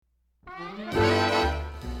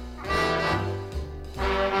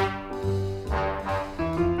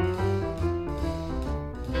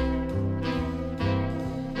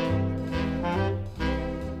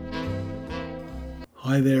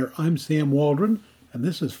Hi there, I'm Sam Waldron, and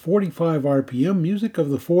this is 45 RPM music of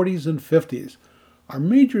the 40s and 50s. Our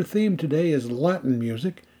major theme today is Latin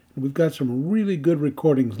music, and we've got some really good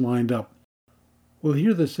recordings lined up. We'll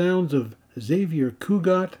hear the sounds of Xavier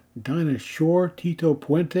Cugat, Dinah Shore, Tito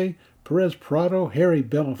Puente, Perez Prado, Harry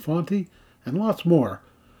Belafonte, and lots more.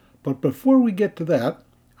 But before we get to that,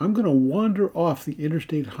 I'm going to wander off the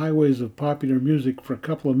interstate highways of popular music for a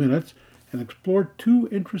couple of minutes and explore two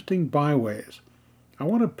interesting byways. I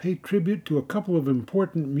want to pay tribute to a couple of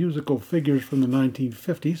important musical figures from the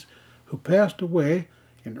 1950s who passed away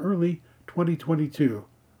in early 2022.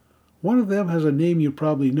 One of them has a name you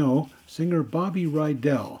probably know, singer Bobby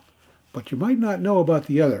Rydell, but you might not know about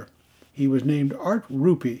the other. He was named Art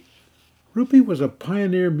Rupe. Rupe was a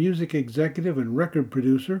pioneer music executive and record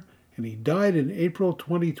producer, and he died in April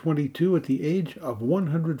 2022 at the age of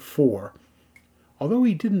 104. Although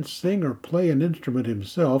he didn't sing or play an instrument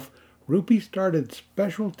himself, Rupe started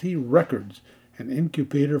Specialty Records, an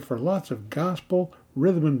incubator for lots of gospel,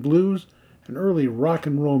 rhythm and blues, and early rock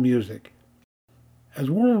and roll music. As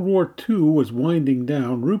World War II was winding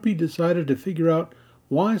down, Rupe decided to figure out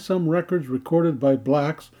why some records recorded by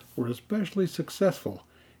blacks were especially successful.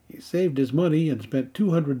 He saved his money and spent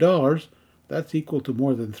 $200, that's equal to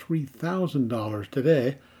more than $3,000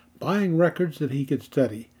 today, buying records that he could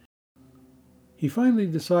study. He finally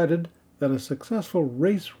decided that a successful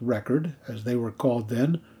race record, as they were called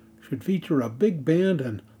then, should feature a big band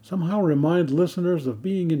and somehow remind listeners of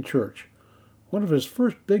being in church. One of his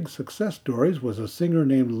first big success stories was a singer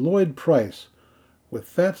named Lloyd Price. With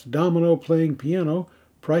Fats Domino playing piano,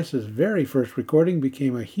 Price's very first recording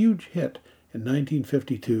became a huge hit in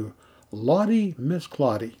 1952, Lottie Miss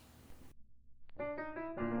Claudie.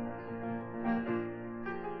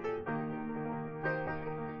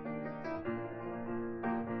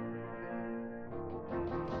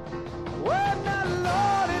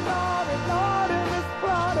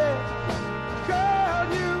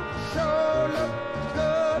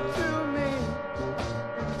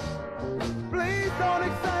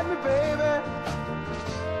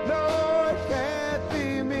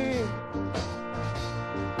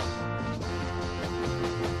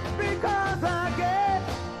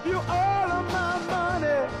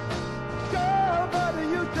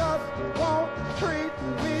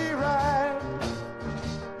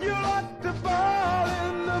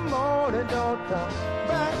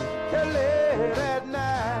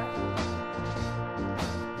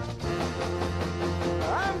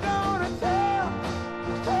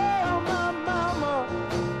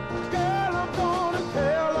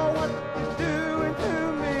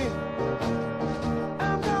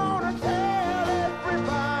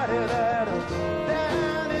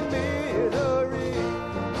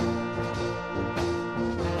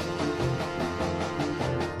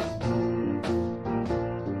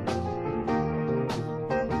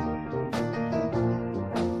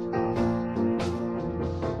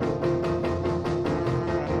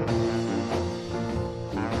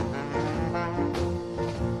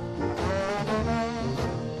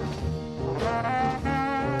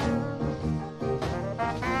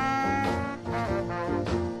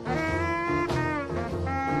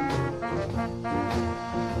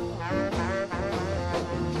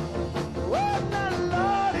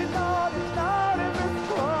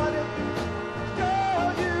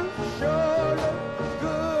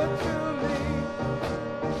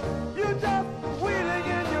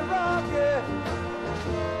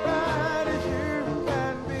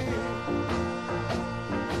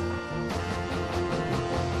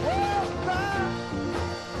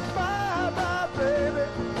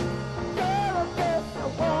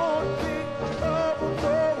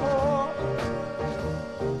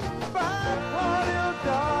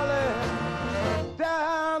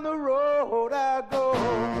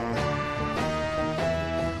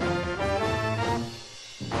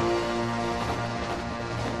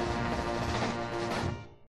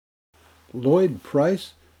 Lloyd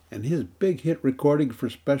Price and his big hit recording for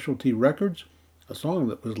Specialty Records, a song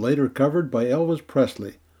that was later covered by Elvis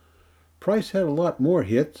Presley. Price had a lot more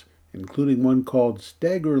hits, including one called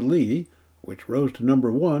Stagger Lee, which rose to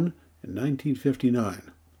number 1 in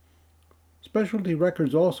 1959. Specialty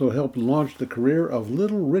Records also helped launch the career of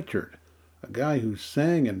Little Richard, a guy who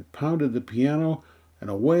sang and pounded the piano in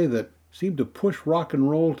a way that seemed to push rock and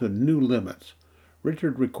roll to new limits.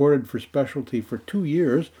 Richard recorded for Specialty for 2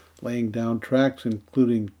 years, laying down tracks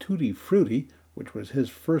including Tutti Frutti, which was his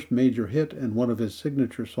first major hit and one of his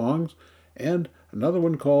signature songs, and another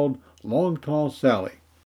one called Long Tall Sally.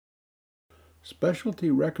 Specialty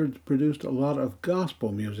Records produced a lot of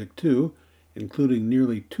gospel music too, including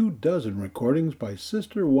nearly 24 recordings by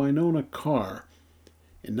Sister Wynona Carr.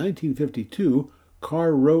 In 1952,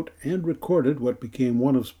 Carr wrote and recorded what became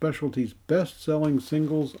one of Specialty's best-selling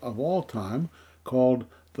singles of all time, called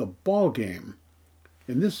The Ball Game.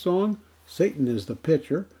 In this song, Satan is the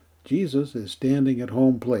pitcher, Jesus is standing at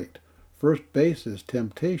home plate. First base is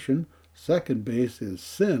temptation, second base is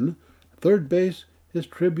sin, third base is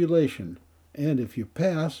tribulation, and if you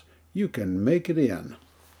pass, you can make it in.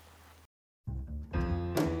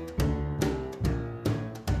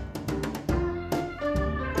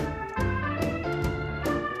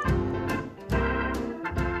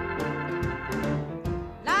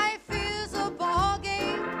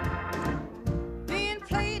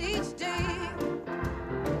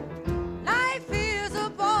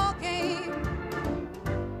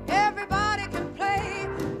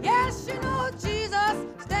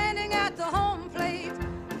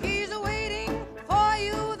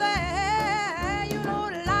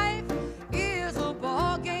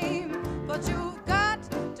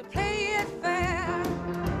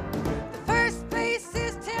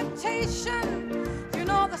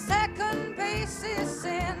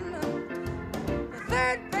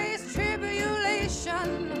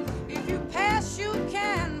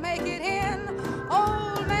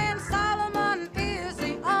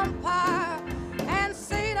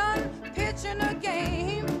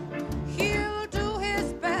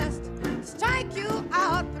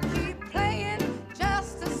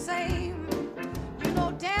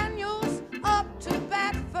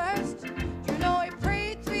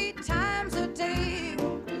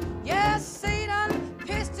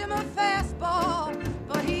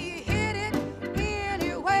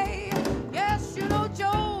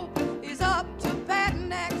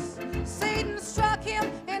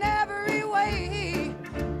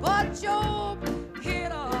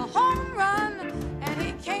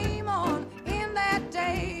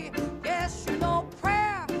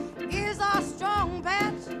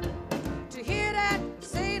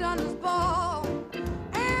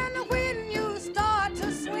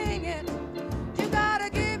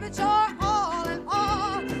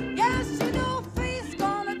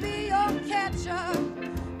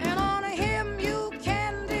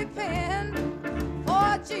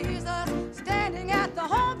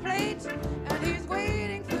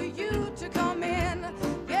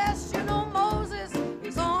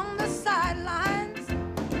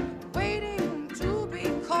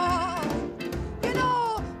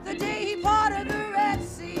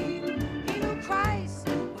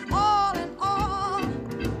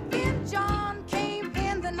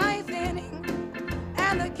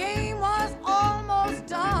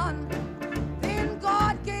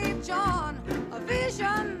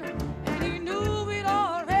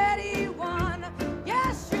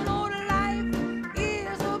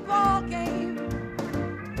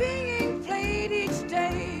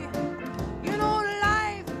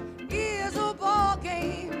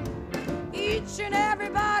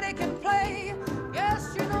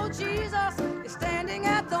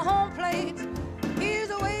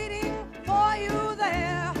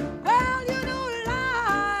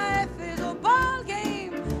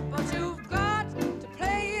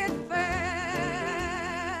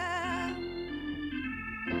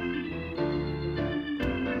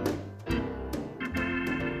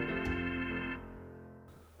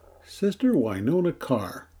 Sister Wynona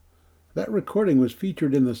Carr. That recording was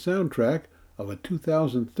featured in the soundtrack of a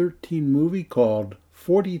 2013 movie called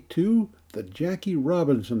 42, The Jackie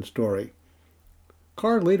Robinson Story.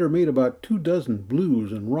 Carr later made about 24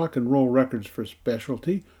 blues and rock and roll records for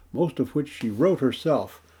Specialty, most of which she wrote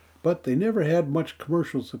herself, but they never had much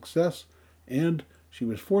commercial success, and she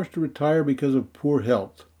was forced to retire because of poor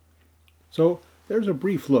health. So there's a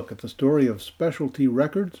brief look at the story of Specialty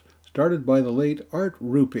Records, started by the late Art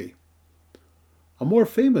Rupe. A more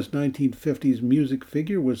famous 1950s music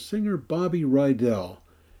figure was singer Bobby Rydell.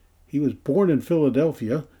 He was born in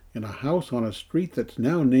Philadelphia in a house on a street that's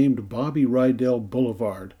now named Bobby Rydell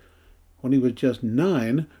Boulevard. When he was just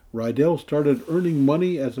 9, Rydell started earning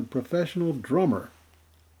money as a professional drummer.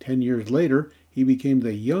 10 years later, he became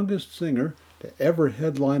the youngest singer to ever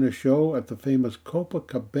headline a show at the famous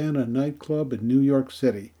Copacabana nightclub in New York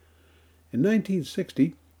City. In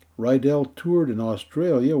 1960, Rydell toured in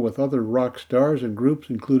Australia with other rock stars and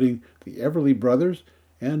groups including the Everly Brothers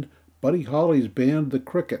and Buddy Holly's band The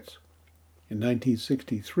Crickets. In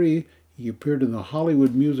 1963, he appeared in the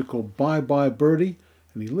Hollywood musical Bye Bye Birdie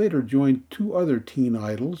and he later joined two other teen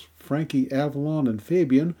idols, Frankie Avalon and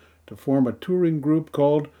Fabian, to form a touring group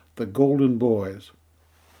called the Golden Boys.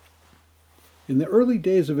 In the early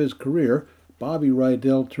days of his career, Bobby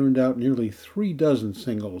Rydell turned out nearly 3 dozen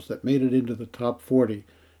singles that made it into the top 40,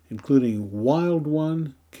 including Wild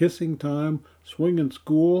One, Kissing Time, Swingin'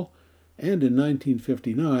 School, and in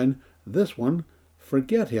 1959, this one,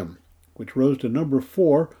 Forget Him, which rose to number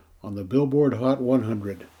 4 on the Billboard Hot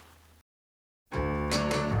 100.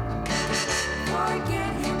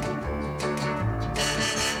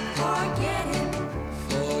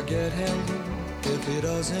 Forget him if he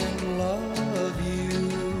doesn't love you.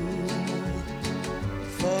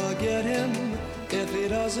 Forget him if he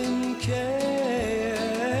doesn't care.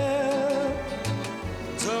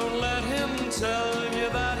 Don't let him tell you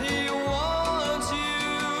that he wants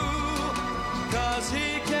you, 'cause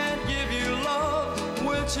he can't give you love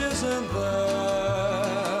which isn't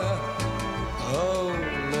there. Oh,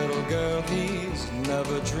 little girl, he's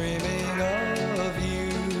never dreaming of you.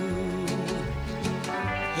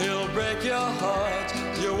 He'll break your heart,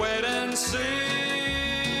 you wait and see.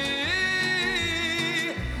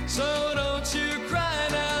 So don't you cry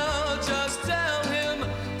now, just tell him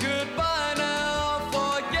goodbye now.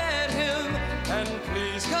 Forget him and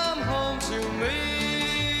please come home to me.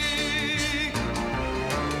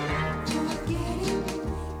 Forget him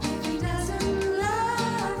if he doesn't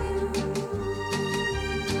love you.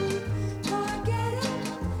 Forget him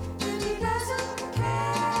if he doesn't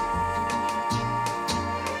care.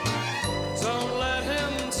 Don't let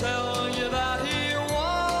him tell you that he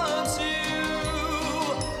wants you,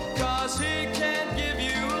 'cause he can't give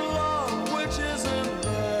you love which isn't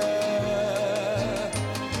there.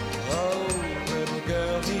 Oh, little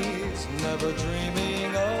girl, he's never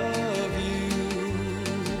dreaming of you.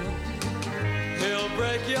 He'll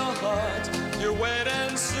break your heart, you wait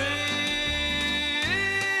and see.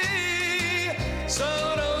 So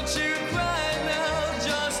don't you cry now,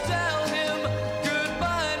 just tell him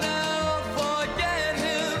goodbye now. Forget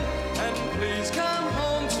him and please come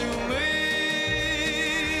home to me.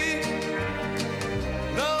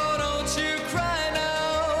 No, don't you cry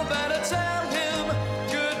now, better tell him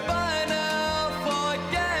goodbye now.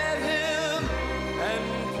 Forget him and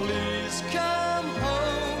please come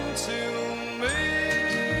home to me.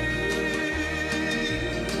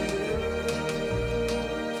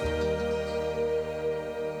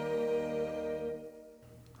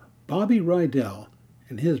 Bobby Rydell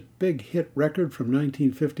and his big hit record from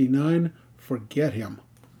 1959, Forget Him.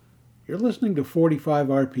 You're listening to 45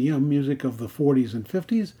 RPM, music of the 40s and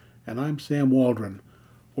 50s, and I'm Sam Waldron.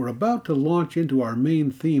 We're about to launch into our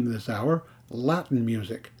main theme this hour, Latin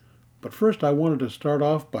music. But first I wanted to start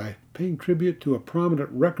off by paying tribute to a prominent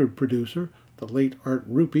record producer, the late Art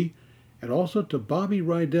Rupe, and also to Bobby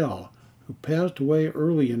Rydell, who passed away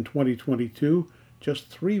early in 2022, just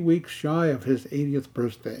 3 weeks shy of his 80th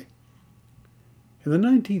birthday. In the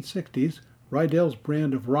 1960s, Rydell's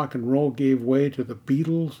brand of rock and roll gave way to the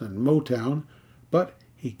Beatles and Motown, but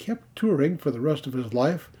he kept touring for the rest of his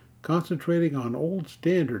life, concentrating on old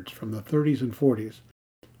standards from the 30s and 40s.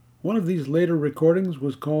 One of these later recordings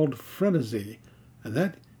was called Frenzy, and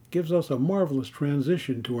that gives us a marvelous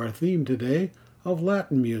transition to our theme today of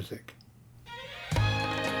Latin music.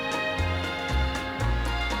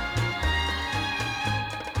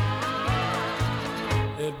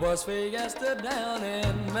 It was fiesta down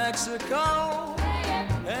in Mexico,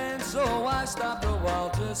 and so I stopped a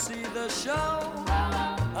while to see the show.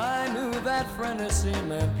 I knew that Frenzy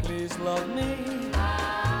meant please love me,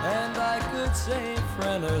 and I could say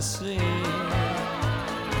Frenzy.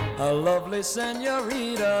 A lovely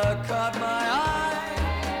senorita caught my eye.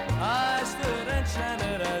 I stood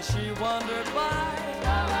enchanted as she wandered by,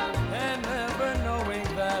 and never knowing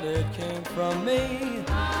that it came from me,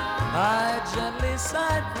 I gently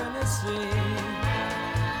sighed Frenzy.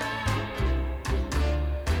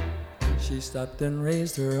 She stopped and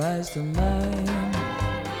raised her eyes to mine.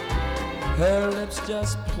 Her lips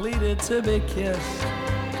just pleaded to be kissed.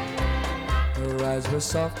 Her eyes were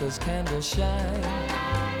soft as candle shine.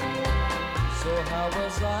 So how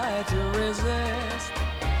was I to resist?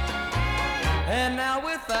 And now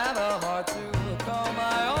without a heart to call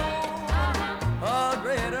my own, a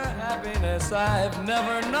greater happiness I've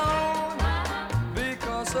never known,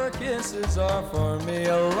 because her kisses are for me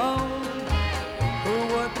alone. Who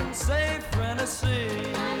wouldn't say Frenzy?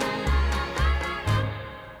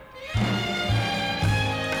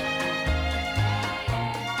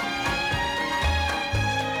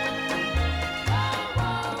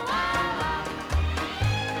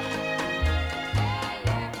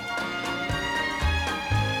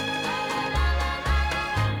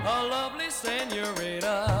 A lovely senorita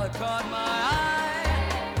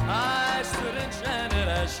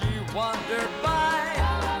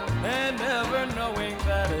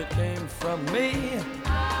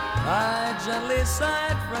gently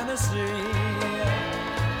sighed frenesí.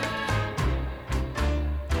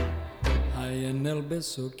 Ay, en el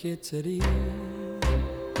beso que te di,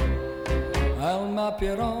 alma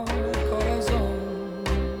pierón corazón,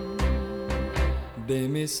 de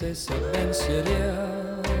mí se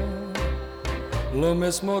silenciaría lo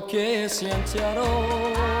mismo que siento.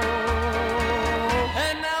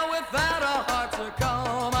 And now without a heart to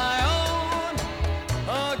call my own,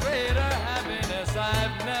 a greater happiness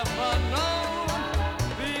I've never known,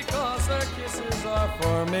 because her kisses are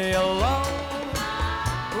for me alone.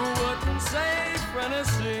 Who wouldn't say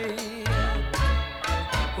frenesí?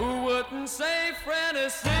 Who wouldn't say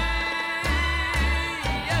frenesí?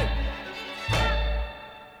 Yeah.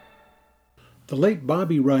 The late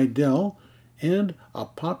Bobby Rydell, and a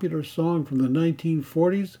popular song from the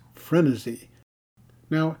 1940s, Frenesy.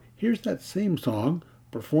 Now, here's that same song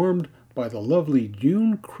performed by the lovely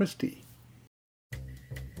June Christy.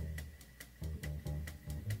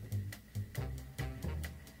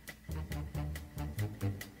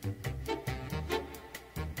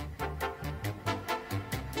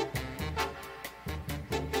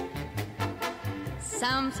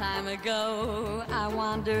 Some time ago, I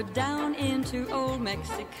wandered down into old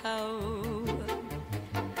Mexico.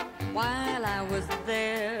 While I was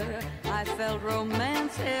there, I felt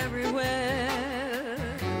romance everywhere.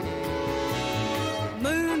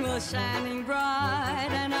 Moon was shining bright,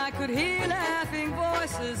 and I could hear laughing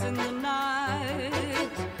voices in the night.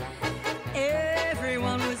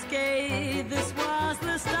 Everyone was gay, this was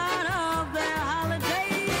the start of their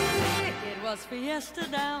holiday. It was fiesta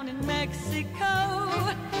down in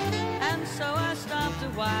Mexico, and so I stopped a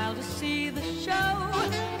while to see the show.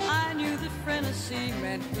 I knew that frenesy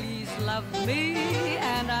meant please love me,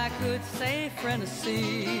 and I could say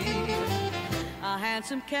frenesy. A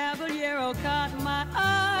handsome caballero caught my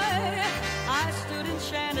eye. I stood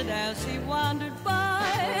enchanted as he wandered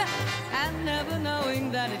by, and never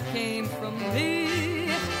knowing that it came from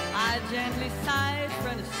me, I gently sighed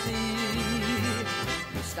frenesy.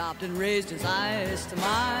 He stopped and raised his eyes to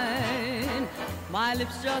mine. My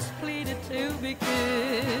lips just pleaded to be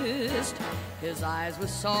kissed. His eyes were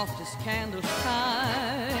soft as candle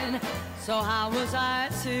shine, so how was I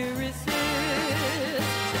to resist?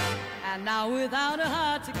 And now without a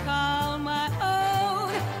heart to call my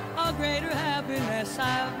own, a greater happiness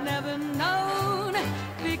I've never known,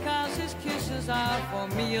 because his kisses are for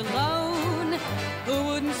me alone. Who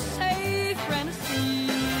wouldn't say frenesy?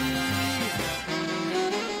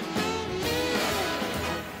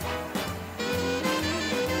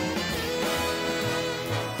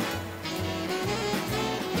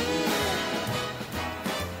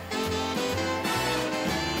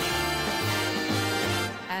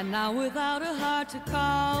 And now without a heart to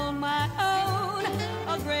call my own,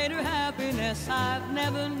 a greater happiness I've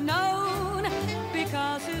never known,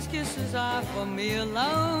 because his kisses are for me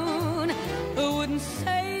alone. Who wouldn't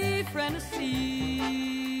say frenesy?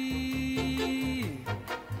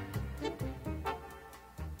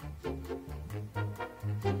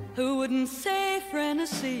 Who wouldn't say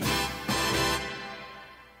frenesy?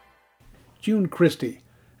 June Christy,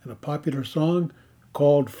 and a popular song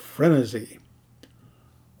called Frenesy.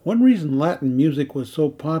 One reason Latin music was so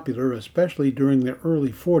popular, especially during the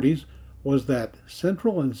early 40s, was that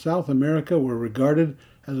Central and South America were regarded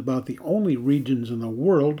as about the only regions in the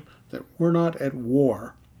world that were not at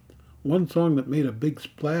war. One song that made a big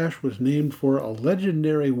splash was named for a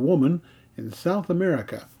legendary woman in South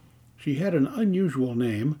America. She had an unusual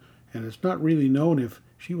name, and it's not really known if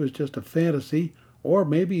she was just a fantasy or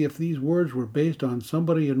maybe if these words were based on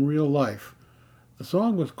somebody in real life. The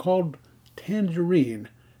song was called Tangerine,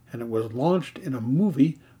 and it was launched in a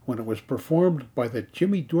movie when it was performed by the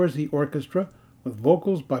Jimmy Dorsey Orchestra with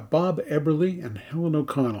vocals by Bob Eberly and Helen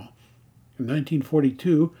O'Connell. In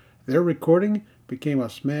 1942, their recording became a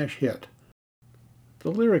smash hit.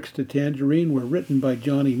 The lyrics to Tangerine were written by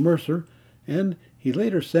Johnny Mercer, and he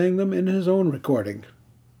later sang them in his own recording.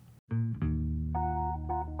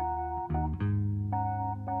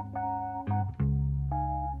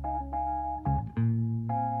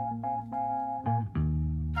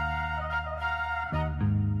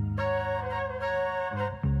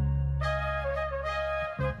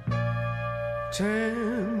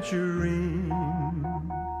 Tangerine,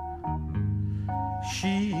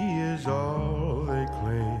 she is all they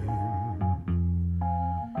claim,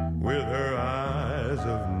 with her eyes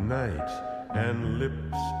of night and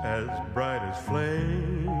lips as bright as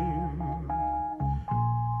flame.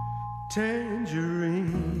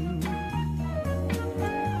 Tangerine,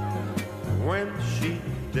 when she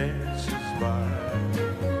dances by,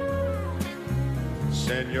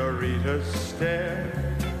 senoritas stare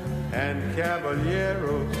and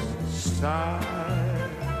caballeros sigh.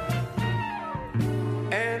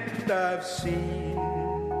 And I've seen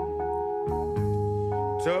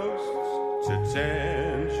toasts to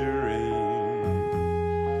tangerine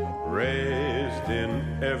raised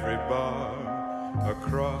in every bar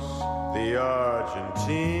across the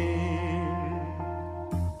Argentine.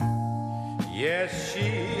 Yes, she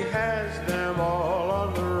has them all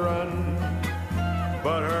on the run,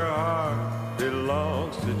 but her heart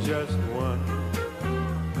belongs to just one.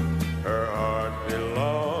 Her heart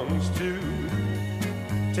belongs to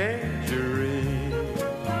Tangerine.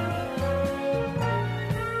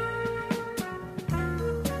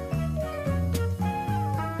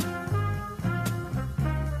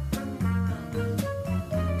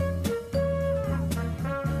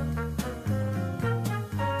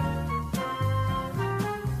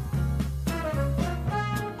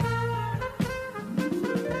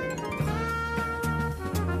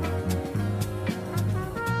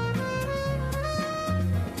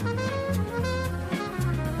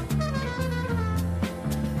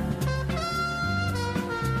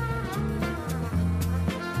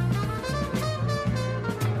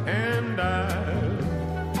 And I've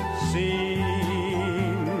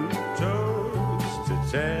seen toast to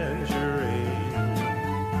tangerine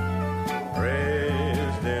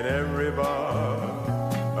raised in every bar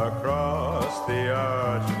across the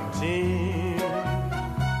Argentine.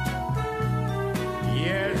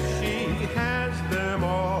 Yes, she has them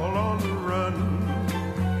all on the run,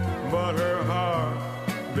 but her heart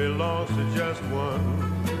belongs to just one.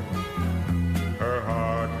 Her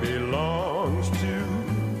heart belongs to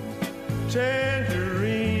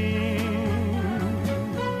Tangerine.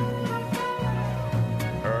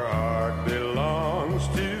 Her heart belongs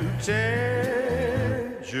to Tangerine.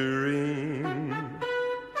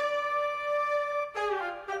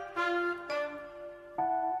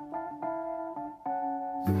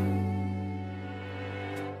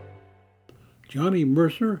 Johnny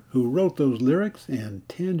Mercer, who wrote those lyrics, and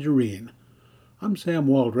Tangerine. I'm Sam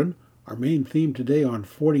Waldron. Our main theme today on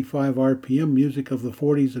 45 RPM music of the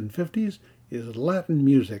 40s and 50s is Latin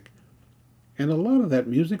music. And a lot of that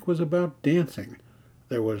music was about dancing.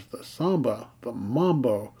 There was the samba, the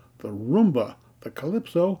mambo, the rumba, the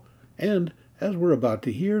calypso, and, as we're about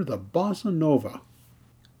to hear, the bossa nova.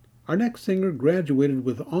 Our next singer graduated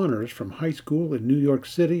with honors from high school in New York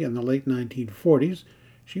City in the late 1940s.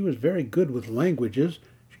 She was very good with languages.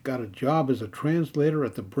 She got a job as a translator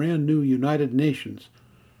at the brand new United Nations.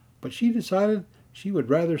 But she decided she would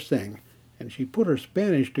rather sing, and she put her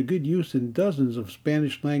Spanish to good use in dozens of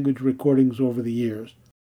Spanish language recordings over the years.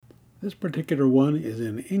 This particular one is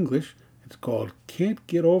in English. It's called Can't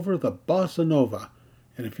Get Over the Bossa Nova.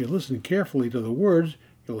 And if you listen carefully to the words,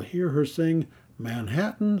 you'll hear her sing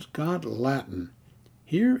Manhattan's Got Latin.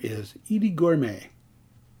 Here is Edie Gourmet.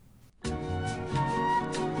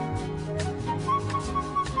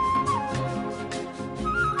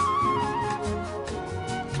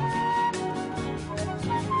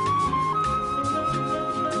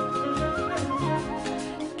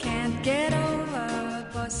 Can't get over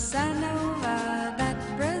bossa nova, that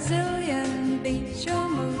Brazilian beat sure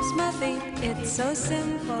moves my feet. It's so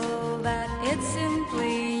simple that it's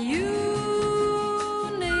simply unique.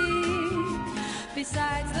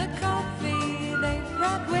 Besides the coffee, they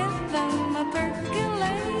brought with them a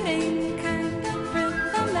percolating kind of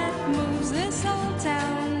rhythm that moves this whole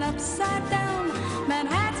town upside down.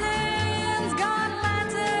 Manhattan's got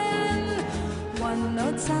Latin, one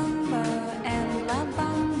note samba and la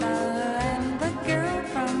bamba, and the girl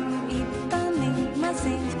from Ipanema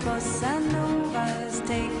sings bossa novas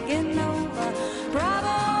taking over.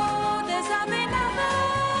 Bravo!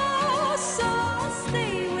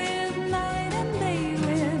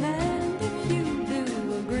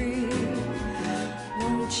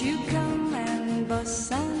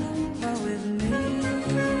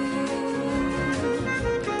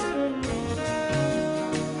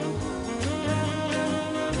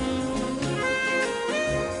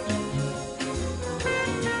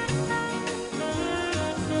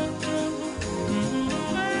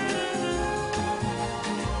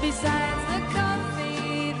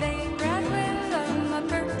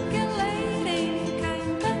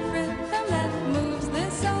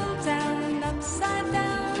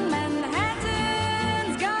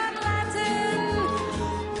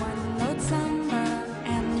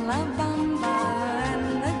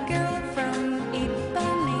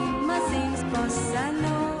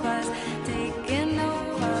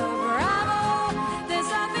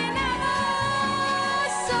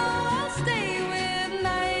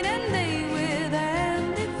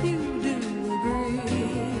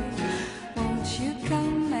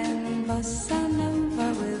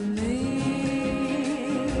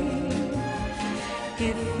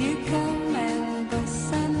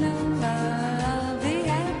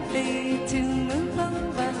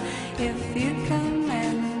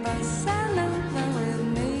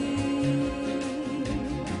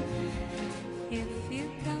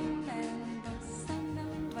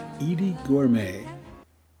 Gourmet.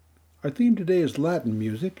 Our theme today is Latin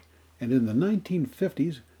music, and in the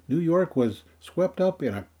 1950s, New York was swept up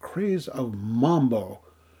in a craze of mambo.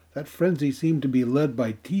 That frenzy seemed to be led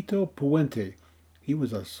by Tito Puente. He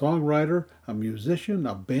was a songwriter, a musician,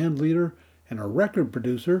 a band leader, and a record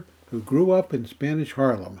producer who grew up in Spanish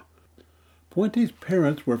Harlem. Puente's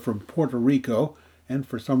parents were from Puerto Rico, and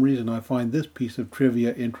for some reason I find this piece of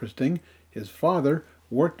trivia interesting. His father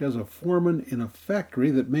worked as a foreman in a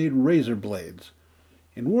factory that made razor blades.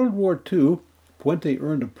 In World War II, Puente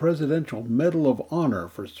earned a Presidential Medal of Honor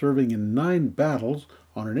for serving in 9 battles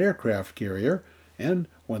on an aircraft carrier, and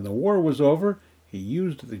when the war was over, he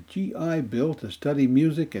used the GI Bill to study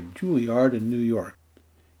music at Juilliard in New York.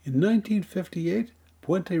 In 1958,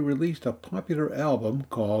 Puente released a popular album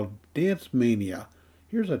called Dance Mania.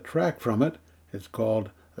 Here's a track from it. It's called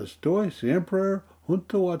Estoy Siempre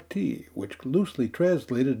Junto a Ti, which loosely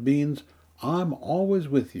translated means I'm always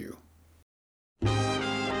with you.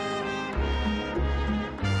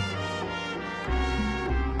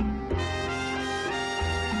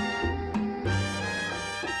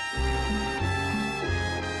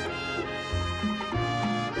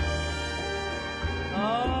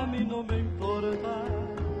 A mí no me importa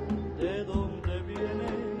de dónde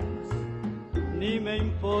vienes, ni me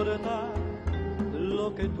importa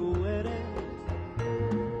lo que tú eres.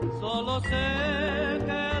 Solo sé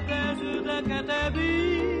que desde que te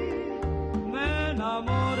vi me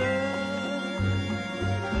enamoré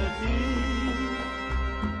de ti.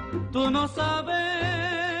 Tú no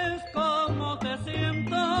sabes cómo te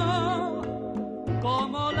siento,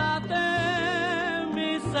 cómo late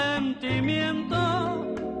mi sentimiento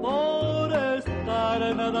por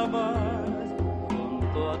estar nada más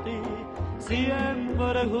junto a ti,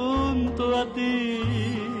 siempre junto a ti.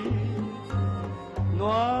 No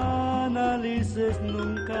analices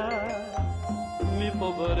nunca mi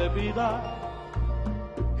pobre vida,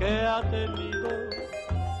 que ha tenido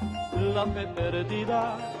la fe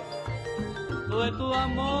perdida. Fue tu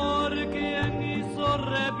amor quien hizo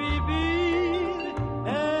revivir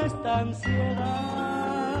esta ansiedad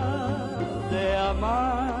de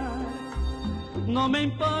amar. No me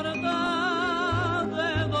importa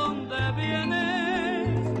de dónde vienes,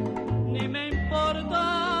 ni me importa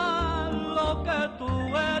lo que tú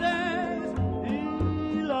eres, y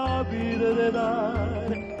la vida de dar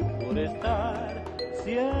por estar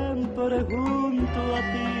siempre junto a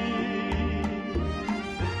ti.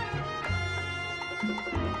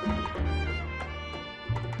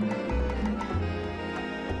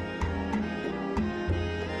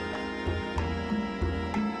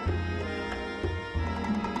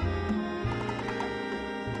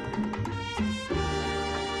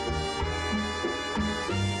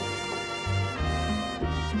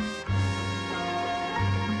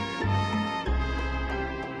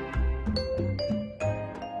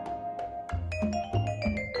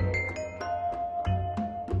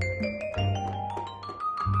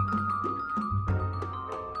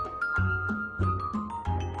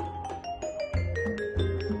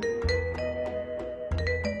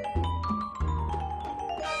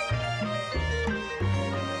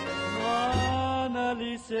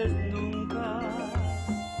 Nunca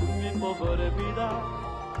mi pobre vida,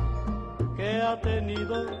 que ha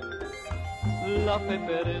tenido la fe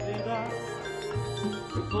perdida.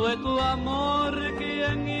 Fue tu amor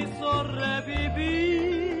quien hizo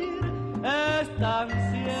revivir esta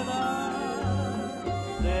ansiedad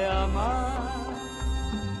de amar.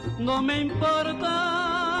 No me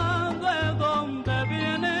importa de dónde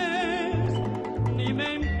vienes, ni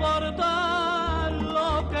me importa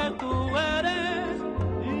lo que tú eres,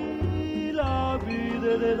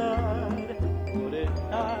 de dar por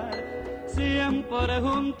estar siempre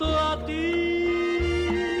junto a ti.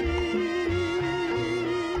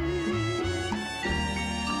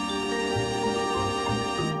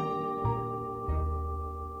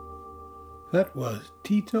 That was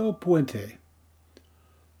Tito Puente.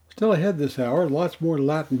 Still ahead this hour, lots more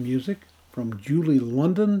Latin music from Julie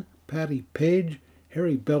London, Patti Page,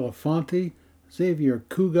 Harry Belafonte, Xavier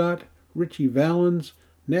Cugat, Ritchie Valens,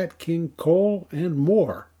 Nat King Cole, and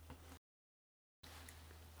more.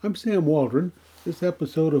 I'm Sam Waldron. This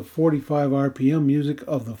episode of 45 RPM Music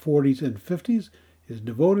of the 40s and 50s is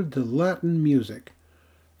devoted to Latin music.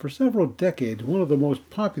 For several decades, one of the most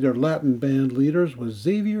popular Latin band leaders was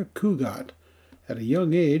Xavier Cugat. At a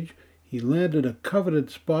young age, he landed a coveted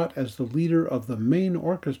spot as the leader of the main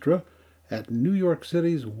orchestra at New York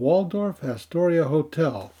City's Waldorf Astoria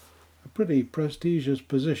Hotel. A pretty prestigious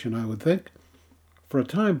position, I would think. For a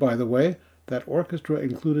time, by the way, that orchestra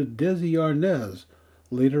included Desi Arnaz,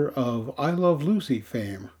 later of I Love Lucy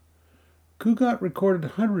fame. Cugat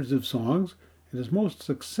recorded hundreds of songs, and his most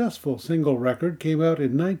successful single record came out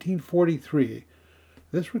in 1943.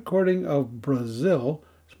 This recording of Brazil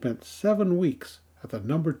spent 7 weeks at the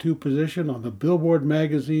number 2 position on the Billboard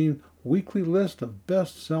magazine weekly list of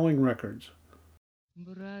best-selling records.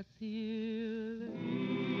 Brasil,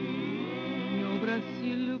 meu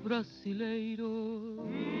Brasil brasileiro,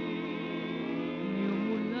 meu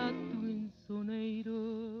mulato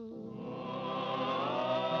insoneiro,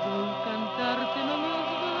 vou cantar-te nos meus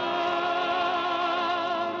versos.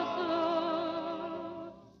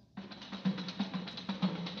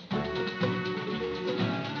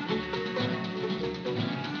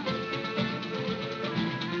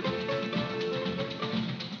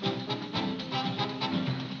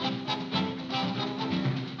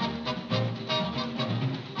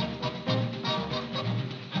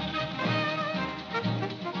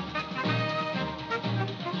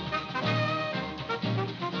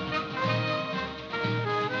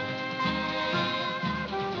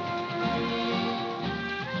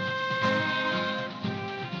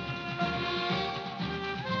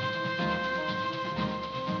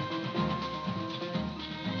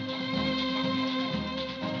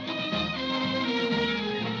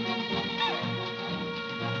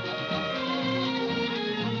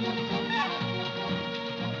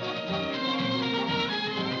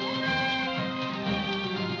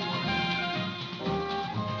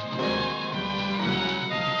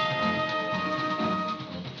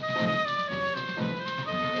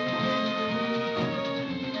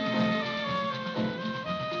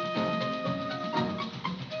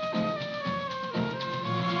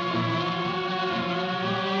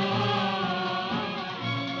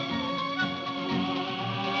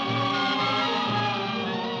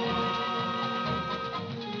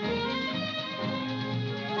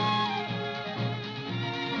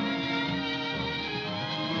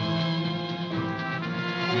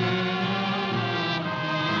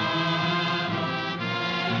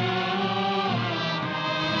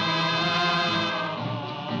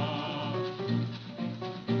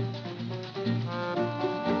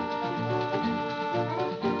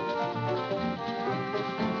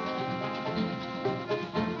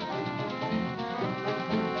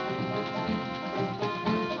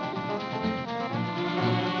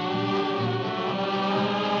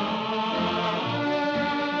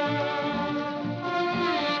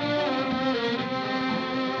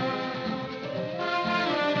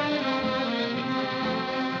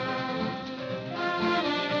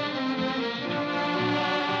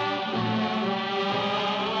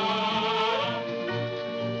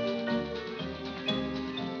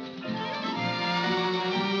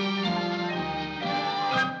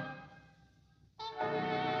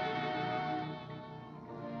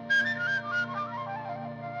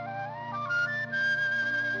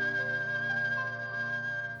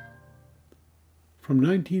 From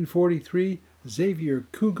 1943, Xavier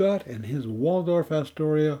Cugat and his Waldorf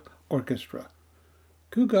Astoria Orchestra.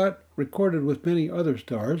 Cugat recorded with many other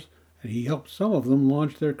stars, and he helped some of them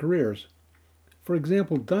launch their careers. For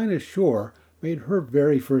example, Dinah Shore made her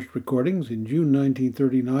very first recordings in June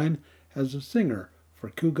 1939 as a singer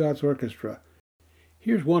for Cugat's orchestra.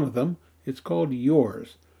 Here's one of them. It's called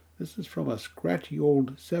Yours. This is from a scratchy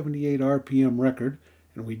old 78 RPM record,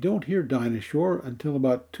 and we don't hear Dinah Shore until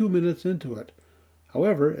about 2 minutes into it.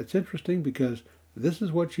 However, it's interesting because this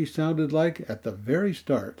is what she sounded like at the very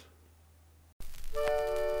start.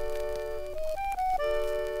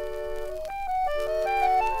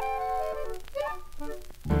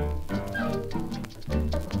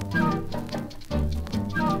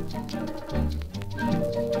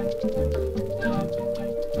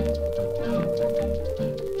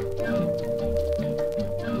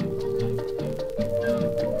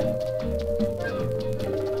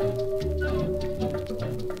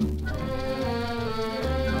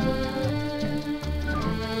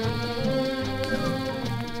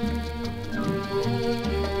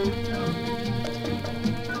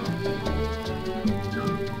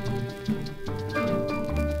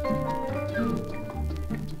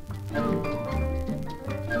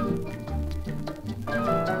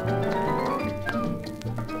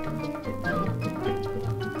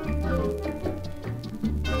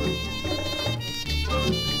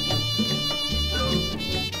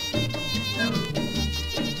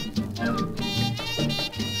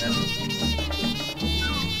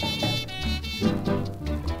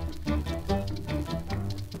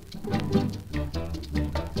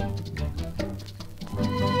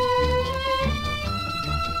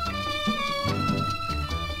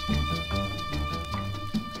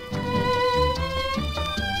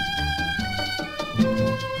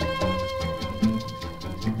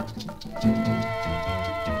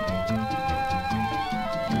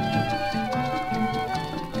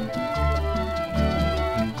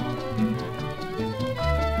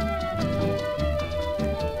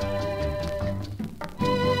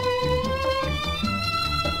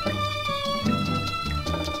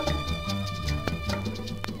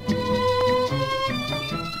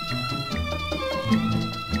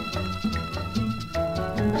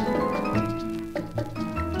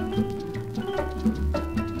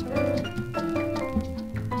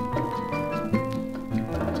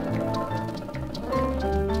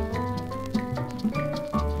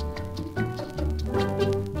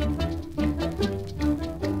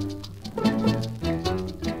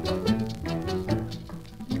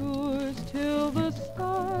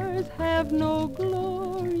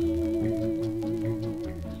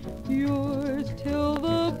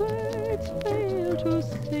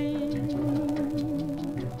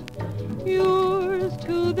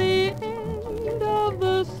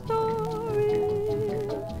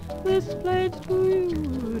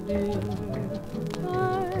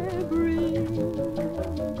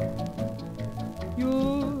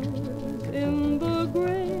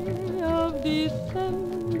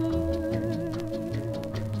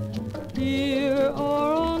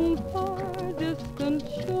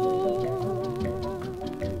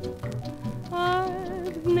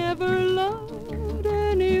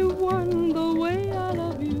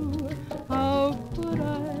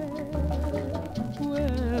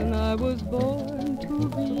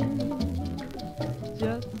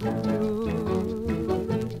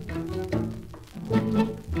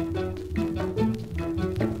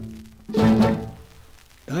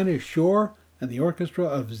 Dinah Shore and the orchestra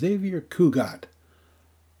of Xavier Cugat.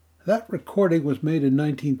 That recording was made in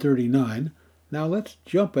 1939. Now let's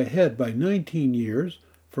jump ahead by 19 years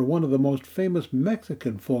for one of the most famous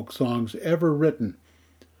Mexican folk songs ever written.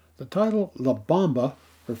 The title La Bamba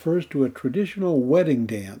refers to a traditional wedding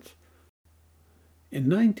dance. In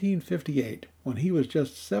 1958, when he was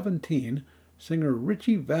just 17, singer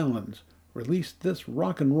Ritchie Valens released this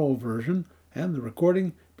rock and roll version, and the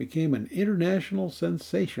recording became an international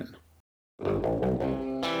sensation.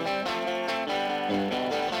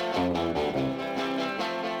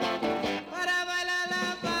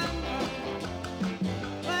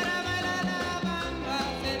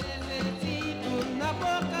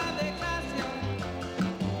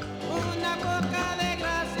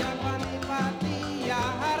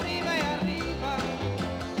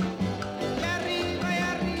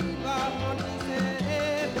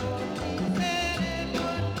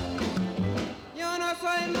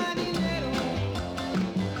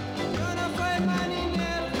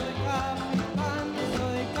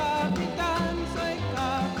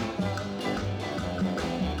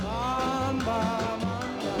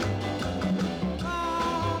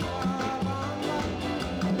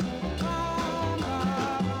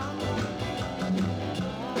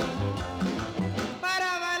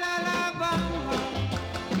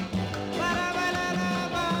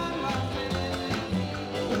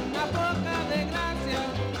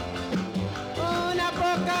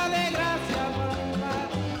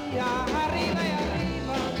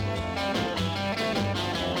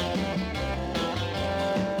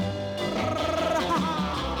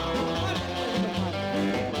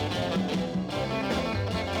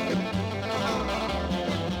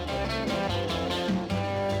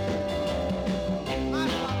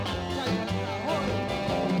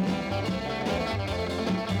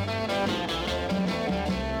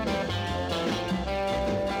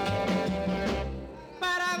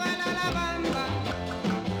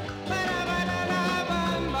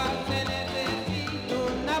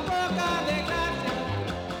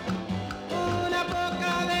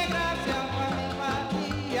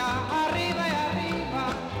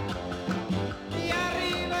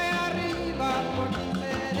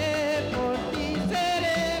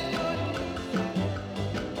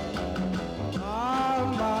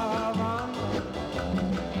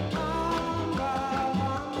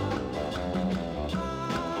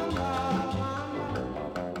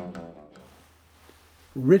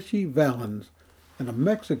 Ritchie Valens, and a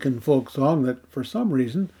Mexican folk song that, for some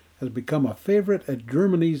reason, has become a favorite at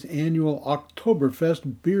Germany's annual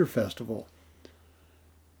Oktoberfest beer festival.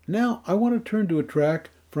 Now, I want to turn to a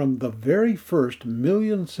track from the very first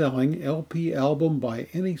million-selling LP album by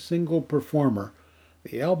any single performer.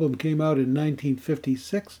 The album came out in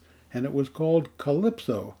 1956, and it was called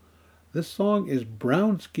Calypso. This song is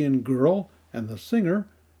Brown Skin Girl, and the singer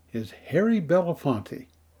is Harry Belafonte.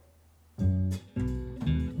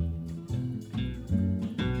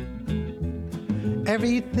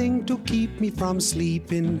 Everything to keep me from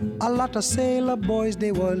sleeping. A lot of sailor boys,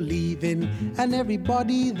 they were leaving, and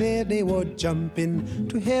everybody there, they were jumping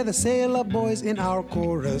to hear the sailor boys in our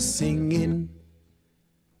chorus singing.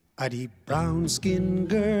 A deep brown skin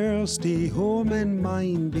girl, stay home and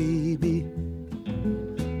mind, baby.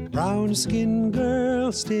 Brown skin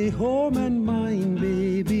girl, stay home and mind,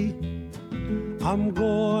 baby. I'm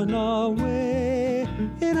going away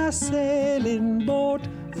in a sailing boat,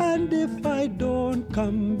 and if I don't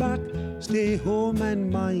come back, stay home and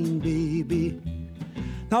mind, baby.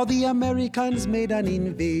 Now the Americans made an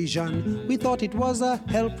invasion. We thought it was a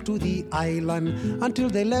help to the island, until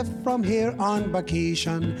they left from here on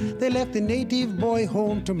vacation. They left the native boy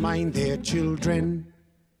home to mind their children,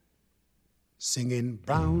 singing,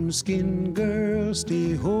 brown skin girl,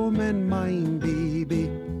 stay home and mind, baby.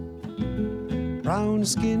 Brown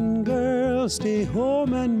skin girl, stay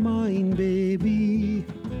home and mind, baby.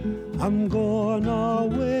 I'm going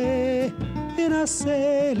away in a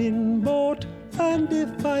sailing boat, and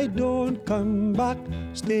if I don't come back,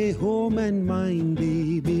 stay home and mind,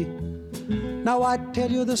 baby. Now I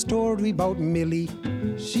tell you the story about Millie.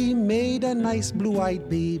 She made a nice blue-eyed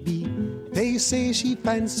baby. They say she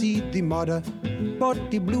fancied the mother, but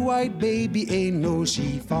the blue-eyed baby ain't no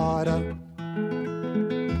she father.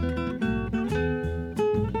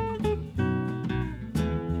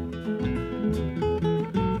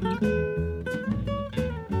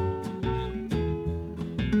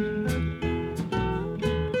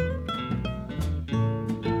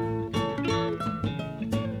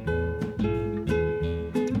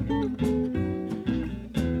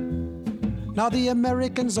 Now the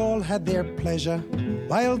Americans all had their pleasure,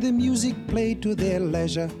 while the music played to their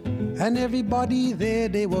leisure, and everybody there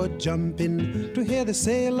they were jumping to hear the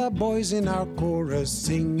sailor boys in our chorus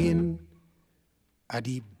singing. A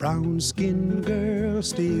the brown-skinned girl,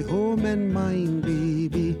 stay home and mind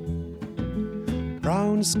baby.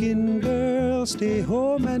 Brown-skinned girl, stay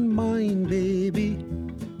home and mind baby.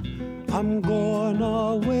 I'm going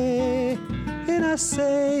away in a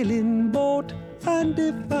sailing boat, and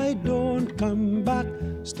if I don't come back,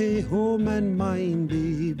 stay home and mind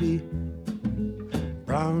baby.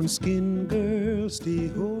 Brown-skinned girl, stay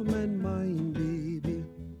home and mind baby.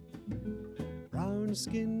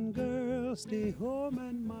 Brown-skinned girl, stay home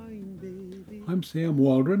and mind baby. I'm Sam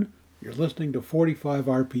Waldron. You're listening to 45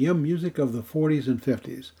 RPM music of the 40s and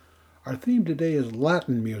 50s. Our theme today is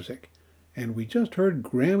Latin music, and we just heard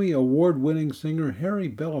Grammy Award-winning singer Harry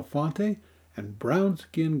Belafonte and Brown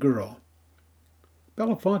Skin Girl.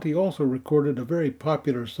 Belafonte also recorded a very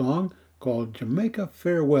popular song called Jamaica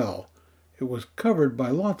Farewell. It was covered by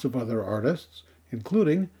lots of other artists,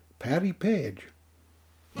 including Patti Page.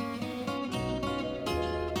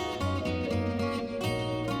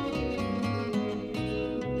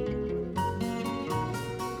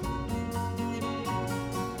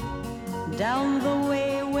 Down the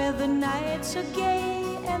way where the nights are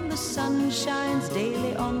gay and the sun shines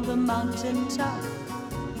daily on the mountain top,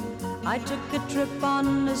 I took a trip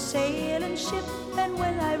on a sailing ship, and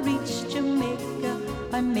when I reached Jamaica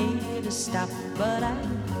I made a stop. But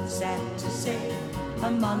I'm sad to say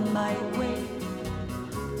I'm on my way,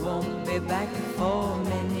 won't be back for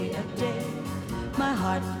many a day. My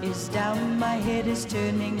heart is down, my head is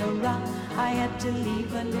turning around. I had to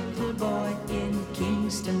leave a little boy in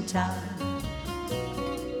Kingston town.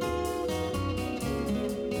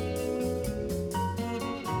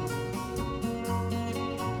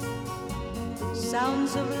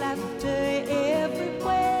 Sounds of laughter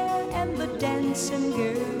everywhere, and the dancing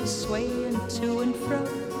girls swaying to and fro.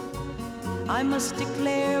 I must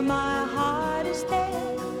declare my heart is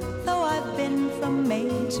there, though I've been from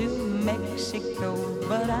Maine to Mexico.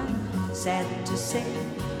 But I'm sad to say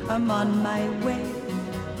I'm on my way,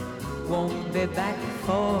 won't be back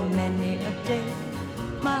for many a day.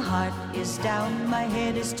 My heart is down, my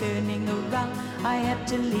head is turning around. I had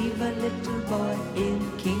to leave a little boy in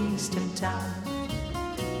Kingston town.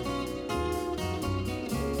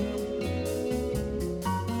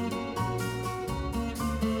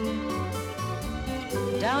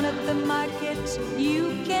 Down at the market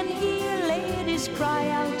you can hear ladies cry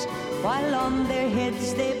out while on their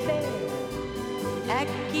heads they bear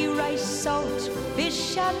ackee, rice, salt,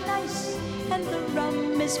 fish are nice, and the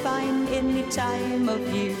rum is fine any time of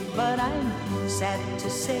year. But I'm sad to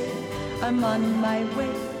say I'm on my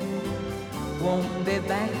way, won't be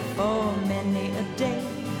back for many a day.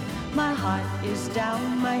 My heart is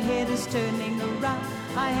down, my head is turning around.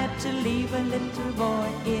 I had to leave a little boy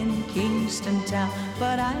in Kingston town.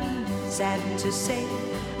 But I'm sad to say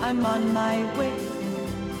I'm on my way,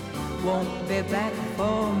 won't be back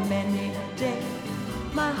for many a day.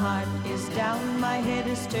 My heart is down, my head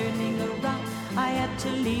is turning around. I had to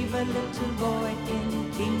leave a little boy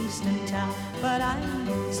in Kingston town. But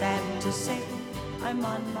I'm sad to say I'm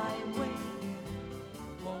on my way,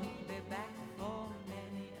 won't be back for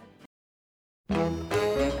many a day.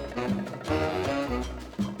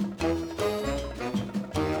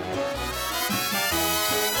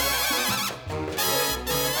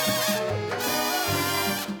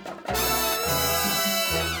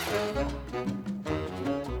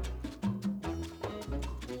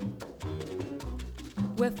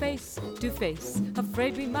 We're face to face,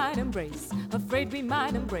 afraid we might embrace, afraid we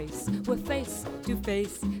might embrace. We're face to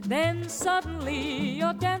face, then suddenly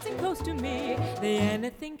you're dancing close to me. Then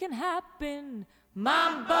anything can happen.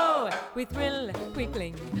 Mambo! We thrill, we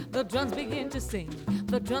cling, the drums begin to sing,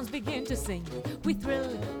 the drums begin to sing. We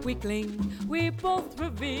thrill, we cling, we both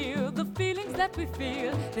reveal the feelings that we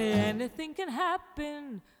feel. Then anything can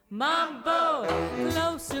happen. Mambo!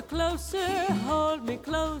 Closer, closer, hold me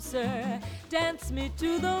closer, dance me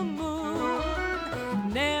to the moon.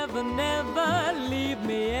 Never, never leave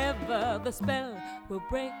me ever, the spell will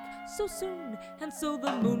break so soon. And so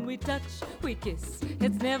the moon we touch, we kiss.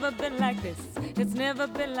 It's never been like this, it's never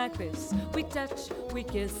been like this. We touch, we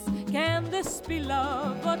kiss. Can this be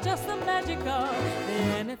love or just the magic of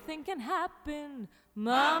anything can happen?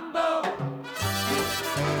 Mambo!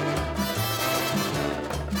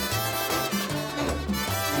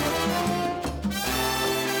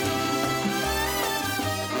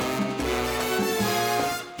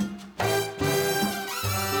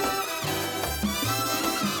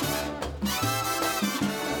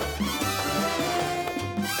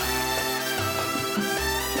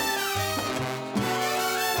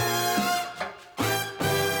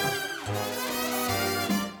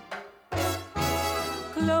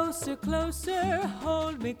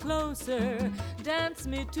 me closer, dance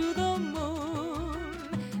me to the moon.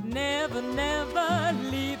 Never, never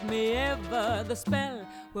leave me ever. The spell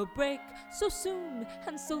will break so soon.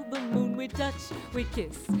 And so the moon we touch, we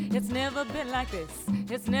kiss. It's never been like this.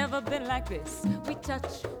 It's never been like this. We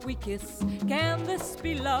touch, we kiss. Can this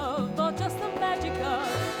be love or just the magic of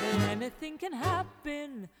anything can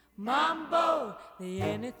happen? Mambo, the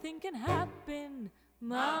anything can happen.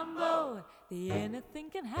 Mambo, the anything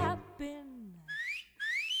can happen.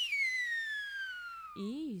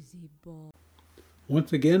 Easy, boy.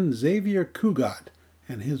 Once again, Xavier Cugat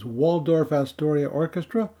and his Waldorf Astoria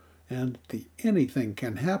Orchestra and the Anything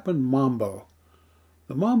Can Happen Mambo.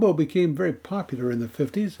 The mambo became very popular in the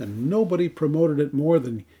 50s, and nobody promoted it more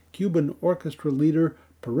than Cuban orchestra leader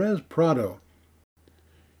Perez Prado.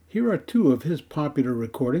 Here are two of his popular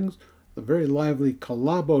recordings, the very lively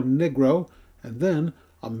Calabo Negro, and then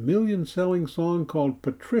a million-selling song called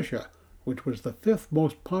Patricia, which was the fifth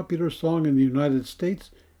most popular song in the United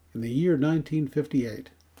States in the year 1958.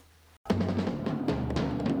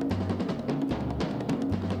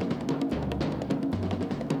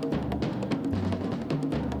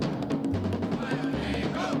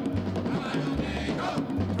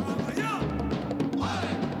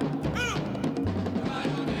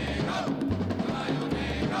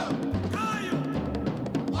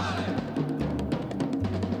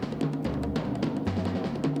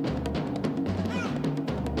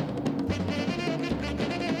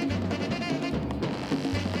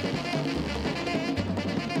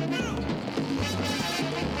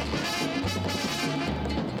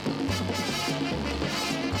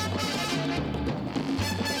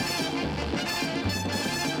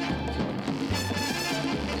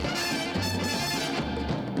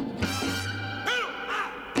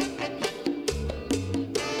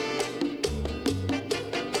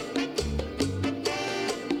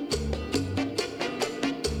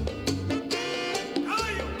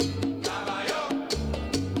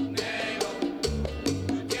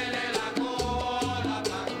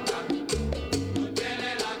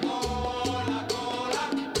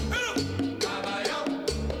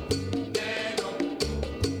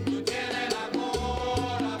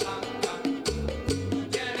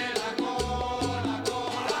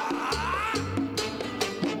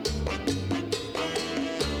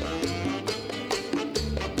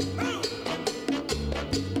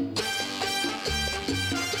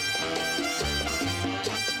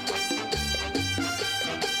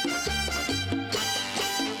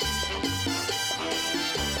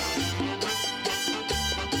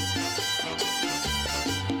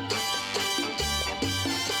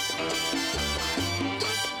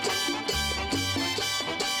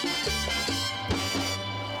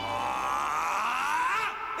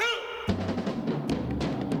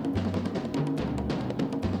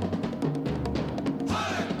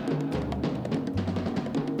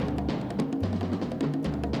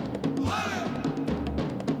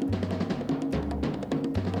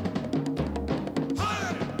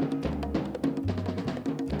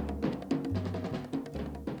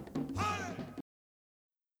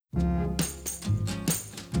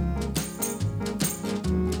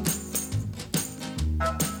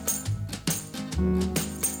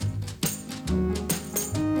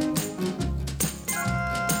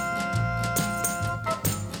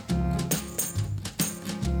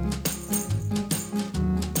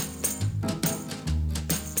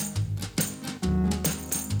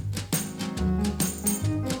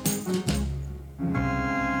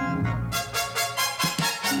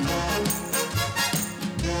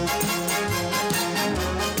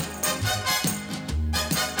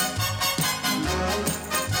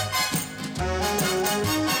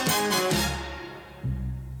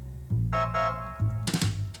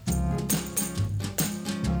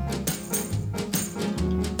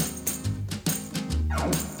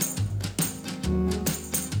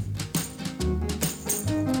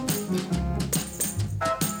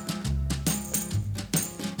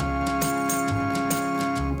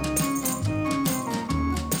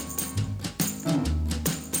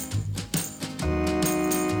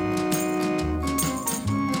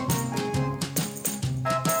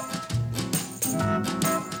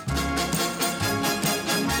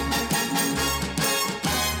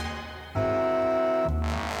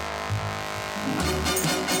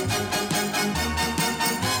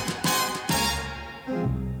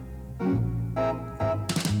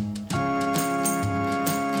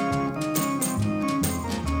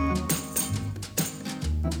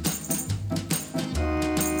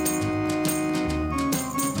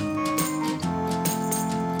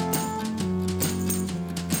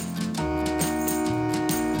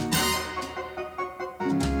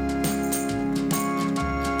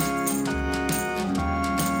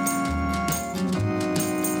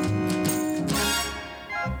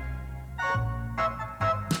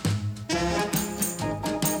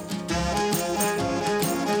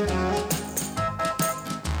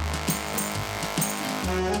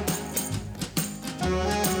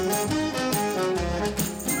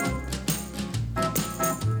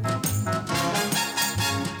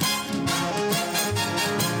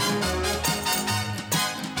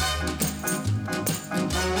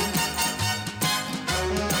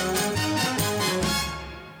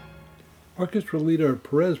 Orchestra leader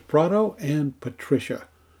Perez Prado and Patricia.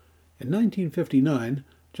 In 1959,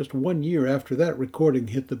 just 1 year after that recording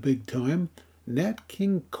hit the big time, Nat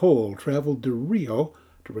King Cole traveled to Rio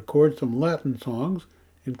to record some Latin songs,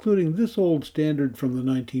 including this old standard from the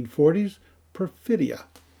 1940s, Perfidia.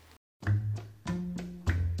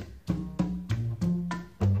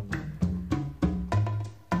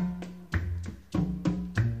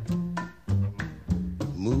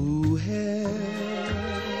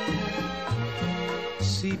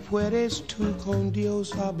 Si puedes tú con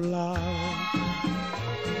Dios hablar,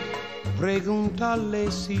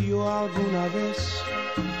 pregúntale si yo alguna vez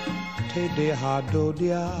te he dejado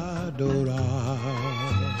de adorar.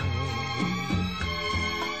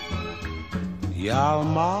 Y al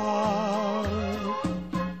mar,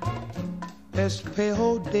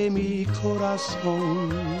 espejo de mi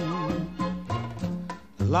corazón,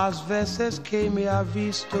 las veces que me ha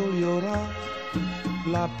visto llorar,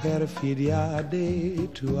 la perfidia de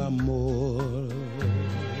tu amor.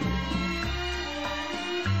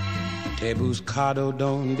 Te he buscado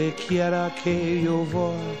donde quiera que yo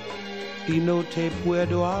voy y no te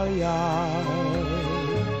puedo hallar.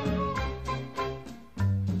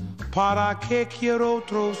 ¿Para qué quiero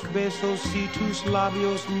otros besos si tus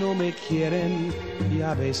labios no me quieren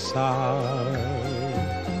ya besar?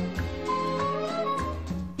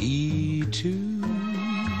 Y tú,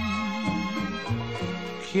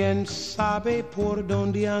 ¿quién sabe por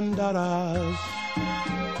dónde andarás?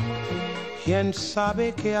 ¿Quién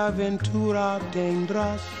sabe qué aventura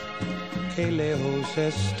tendrás? Qué lejos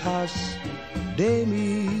estás de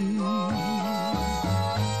mí.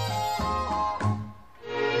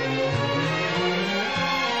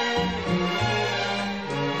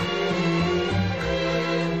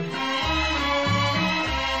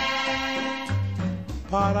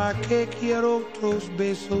 ¿Para qué quiero otros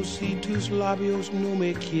besos si tus labios no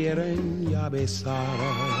me quieren ya besar?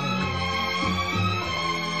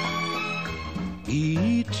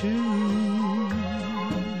 Y tú,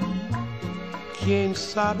 ¿quién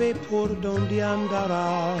sabe por dónde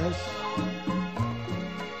andarás?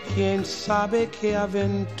 ¿Quién sabe qué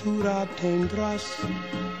aventura tendrás?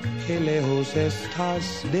 Qué lejos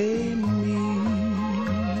estás de mí.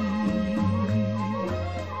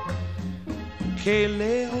 Qué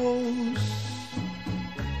lejos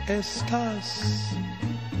estás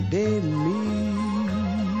de mí.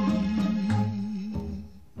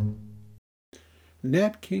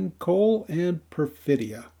 Nat King Cole and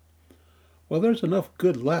Perfidia. Well, there's enough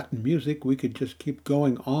good Latin music we could just keep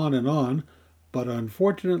going on and on, but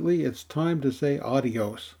unfortunately it's time to say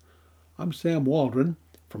adios. I'm Sam Waldron.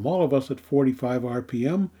 From all of us at 45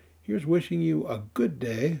 RPM, here's wishing you a good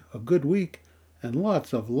day, a good week, and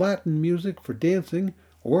lots of Latin music for dancing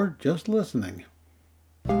or just listening.